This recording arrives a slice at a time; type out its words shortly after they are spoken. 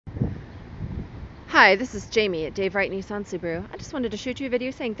Hi, this is Jamie at Wright Nissan Subaru. I just wanted to shoot you a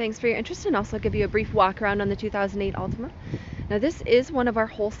video saying thanks for your interest and also give you a brief walk around on the 2008 Altima. Now this is one of our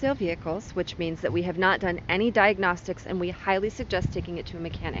wholesale vehicles, which means that we have not done any diagnostics and we highly suggest taking it to a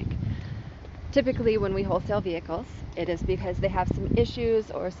mechanic. Typically when we wholesale vehicles, it is because they have some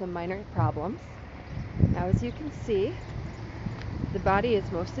issues or some minor problems. Now as you can see, the body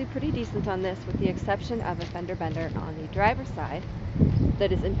is mostly pretty decent on this with the exception of a fender bender on the driver's side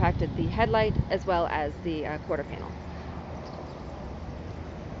that has impacted the headlight as well as the quarter panel.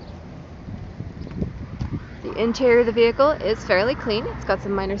 The interior of the vehicle is fairly clean. It's got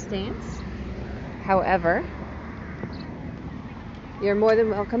some minor stains. However, you're more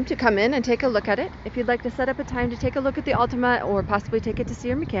than welcome to come in and take a look at it. If you'd like to set up a time to take a look at the Altima or possibly take it to see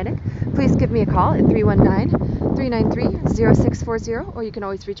your mechanic, please give me a call at 319-393-0640, or you can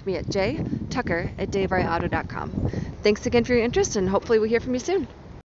always reach me at jtucker@davewrightauto.com. Thanks again for your interest, and hopefully we'll hear from you soon.